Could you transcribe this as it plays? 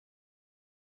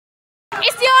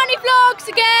It's the Arnie vlogs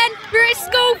again. We're at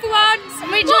school for once.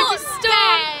 And we're trying to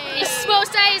start. It's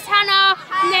sports day. It's Hannah,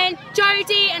 and then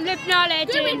Jodie and Lubna are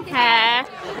doing hair.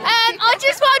 I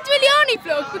just wanted to do the Arnie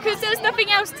vlog because there was nothing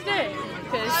else to do.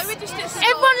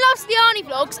 Everyone loves the Arnie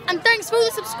vlogs, and thanks for all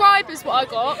the subscribers what I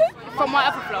got from my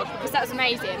other vlog because that was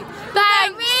amazing. I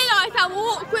don't realise how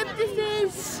awkward this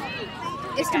is.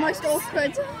 It's the most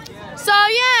awkward. So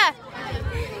yeah.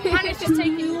 Hannah's just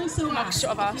taking we also a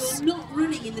shot of us. We're not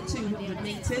running in the 200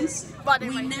 metres. But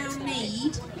we now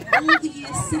need all the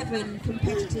Year 7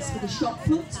 competitors for the shot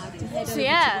put to head over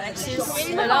this to is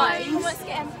alive.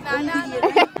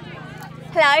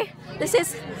 Hello, this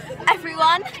is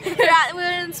everyone.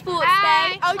 We're in sports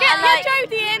day. I'll get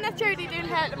Jodie in. That's Jodie doing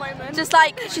hair at the moment. Just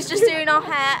like she's just doing our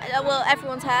hair, well,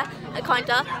 everyone's hair,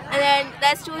 kinda. And then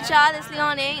there's Georgia, there's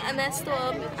Liani, and there's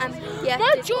Storm, and yeah.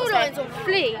 My jawline's on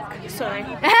fleek. Sorry.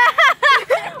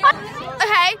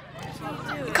 Okay,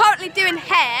 currently doing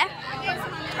hair.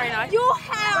 Very nice. Your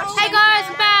hair. Hey guys,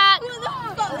 I'm back.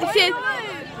 This is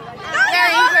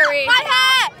Very. my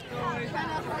hair.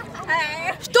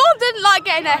 Storm didn't like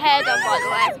getting her hair done, by the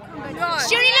way.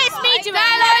 She only lets me do it.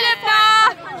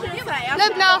 Hello,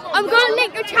 Lubna, I'm going to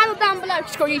link your channel down below.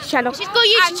 She's got a YouTube channel. She's got a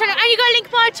YouTube channel, and you're going to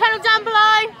link my channel down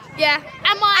below. Yeah.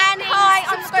 And Hi,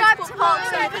 I'm subscribe to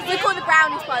Parks. We call the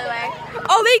brownies, by the way.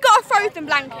 Oh, they got a frozen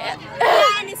blanket.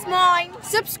 And it's mine.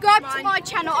 Subscribe to my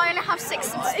channel. I only have 6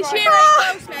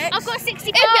 subscribers. I've got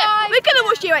 65. We're gonna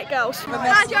watch you 8 girls.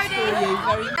 Hi, Jodie.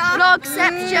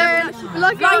 Vlogception.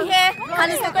 Right here.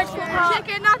 And it's a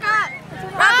chicken nugget.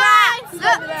 Right.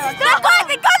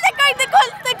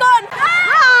 They're gone.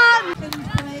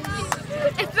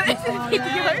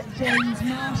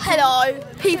 Hello,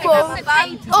 people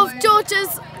of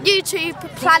Georgia's YouTube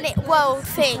Planet World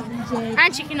thing.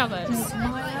 And chicken nuggets.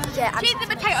 Yeah, she's a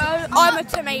potato. I'm a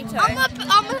tomato. I'm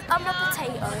a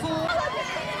potato.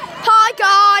 Hi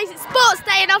guys, it's sports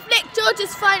day and I've nicked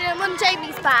Georgia's phone and I'm on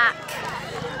Jamie's back.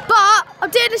 But I'm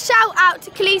doing a shout out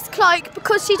to Khalees Cloak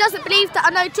because she doesn't believe that I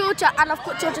know Georgia and I've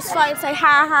got Georgia's phone, so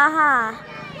ha ha ha.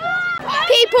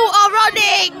 People are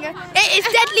running! It is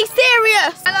deadly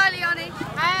serious! Hello, Liani.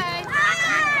 Hey.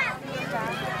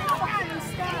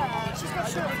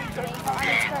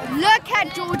 Look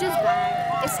at Georgia's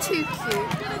bag. It's too cute.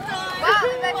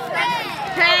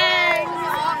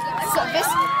 So this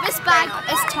bag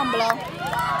is Tumblr.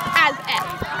 As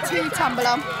F. 2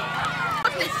 Tumblr.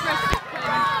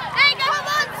 Hey, come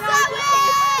on, Zoe!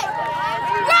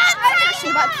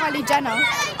 Actually about Kylie Jenner.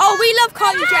 Oh, we love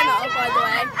Kylie Jenner, by the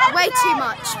way. Way too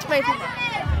much. Way too much.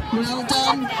 Well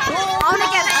done. I want to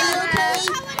get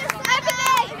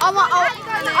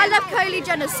I love Kylie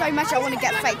Jenner so much I want to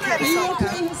get fake lips.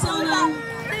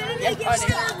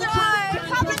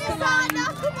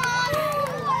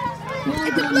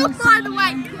 Look, by the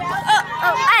way.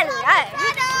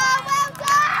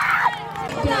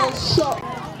 Girl shot.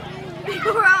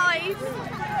 Right.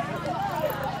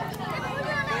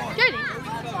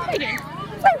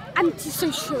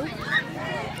 Antisocial.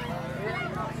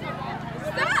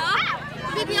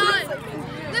 Video.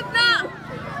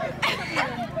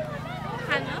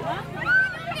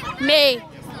 Me.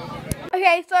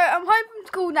 Okay, so I'm home from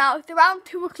school now. It's around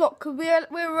 2 o'clock because we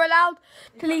were allowed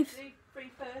to leave.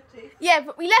 3:30. Yeah,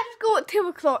 but we left school at 2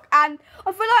 o'clock, and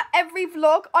I feel like every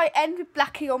vlog I end with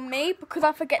Blackie on me because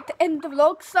I forget to end the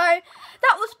vlog. So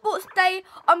that was sports day.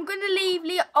 I'm gonna leave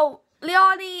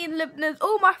Liani and Lubna's,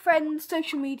 all my friends'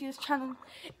 social medias channel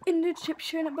in the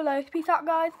description below. Peace out,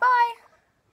 guys. Bye.